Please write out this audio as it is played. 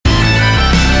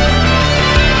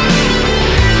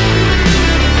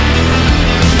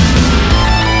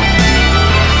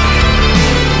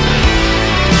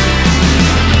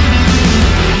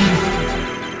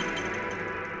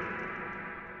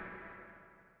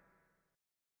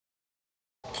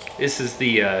This is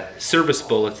the service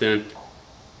bulletin.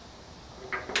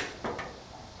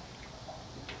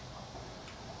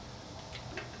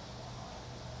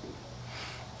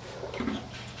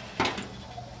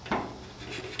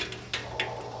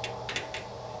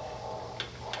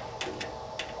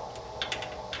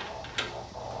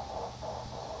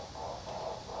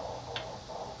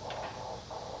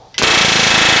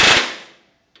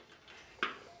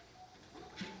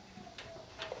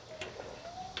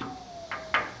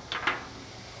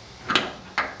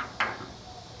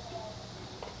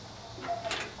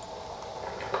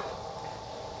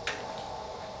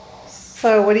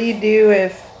 So what do you do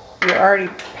if you're already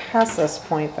past this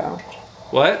point though?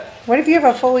 What? What if you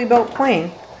have a fully built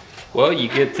plane? Well, you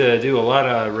get to do a lot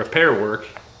of repair work.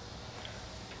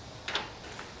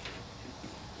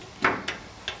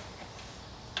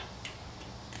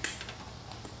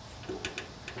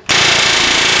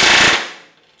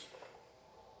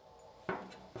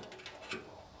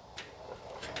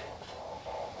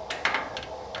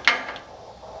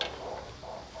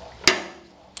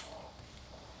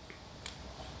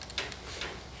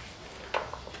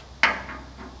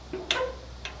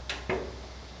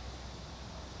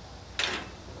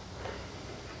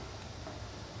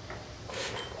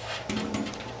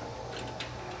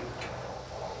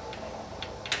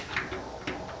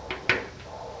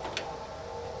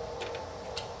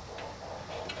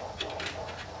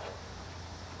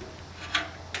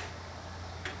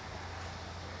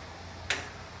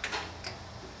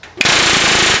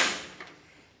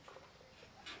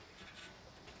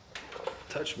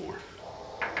 Touch more.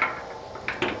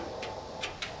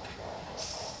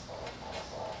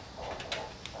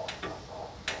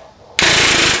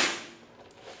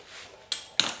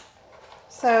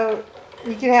 So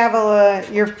you could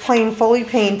have your plane fully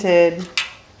painted and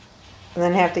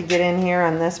then have to get in here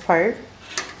on this part.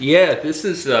 Yeah, this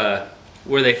is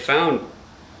where they found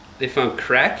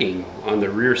cracking on the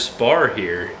rear spar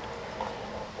here.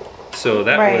 So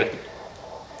that would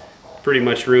pretty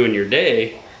much ruin your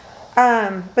day.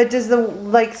 But does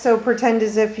so pretend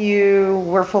as if you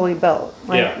were fully built.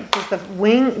 Like, yeah. Does the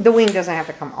wing doesn't have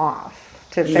to come off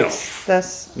to fix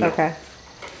this? No. Okay.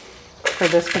 For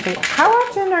this particular, how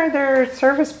often are there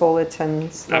service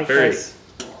bulletins like this?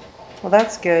 Well,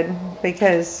 that's good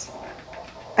because,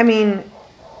 I mean,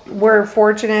 we're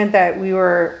fortunate that we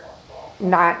were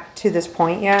not to this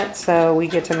point yet, so we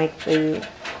get to make the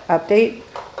update.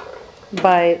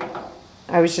 But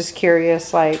I was just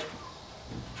curious, like,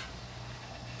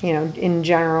 you know, in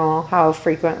general, how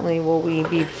frequently will we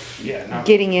be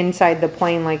getting inside the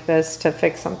plane like this to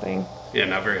fix something? Yeah,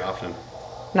 not very often.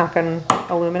 Knock on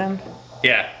aluminum?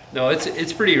 Yeah, no,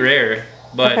 it's pretty rare,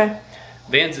 but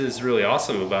Vans is really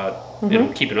awesome about you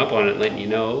know, keeping up on it, letting you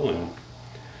know.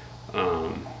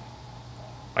 And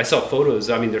I saw photos.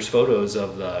 I mean, there's photos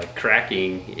of the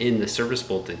cracking in the service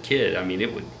bolted kit. I mean,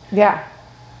 it would. Yeah,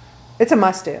 it's a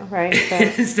must do, right? So.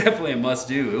 It's definitely a must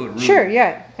do. It would ruin. Sure,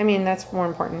 yeah. I mean, that's more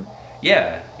important.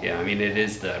 Yeah, yeah. I mean, it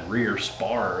is the rear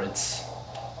spar. It's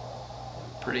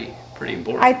pretty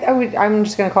important. I'm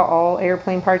just gonna call all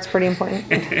airplane parts pretty important.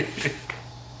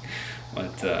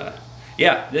 But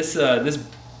yeah, this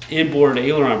inboard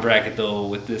aileron bracket though,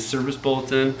 with this service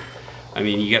bulletin, I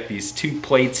mean, you got these two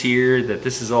plates here.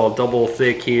 This is all double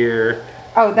thick here.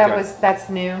 Oh, that's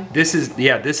new. This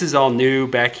is all new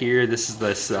back here. This is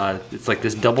this. It's like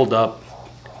this doubled up,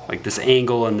 like this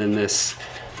angle, and then this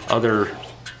other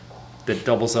that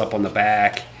doubles up on the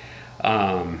back.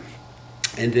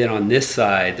 And then on this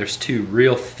side, there's two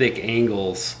real thick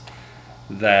angles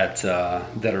that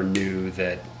are new.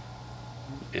 That,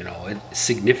 you know, it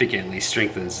significantly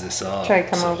strengthens this up. Should I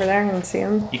come over there and see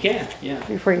them? You can, yeah.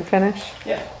 Before you finish?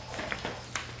 Yeah.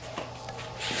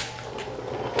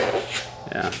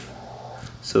 Yeah.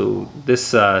 So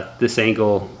this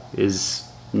angle is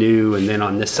new, and then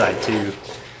on this side too.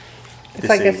 It's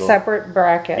like a separate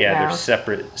bracket. Yeah, now. they're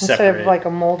separate. Instead of like a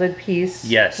molded piece.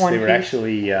 Yes, they were piece.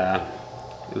 actually.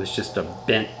 It was just a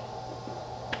bent.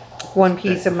 One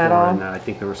piece of metal. And I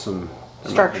think there was some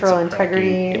structural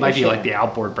integrity. It might be like the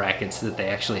outboard brackets that they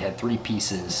actually had 3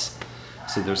 pieces.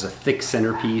 So there's a thick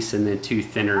center piece and then 2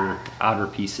 thinner outer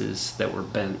pieces that were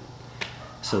bent.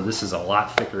 So this is a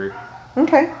lot thicker.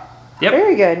 Okay. Yep.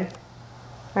 Very good.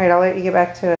 All right, I'll let you get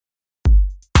back to it.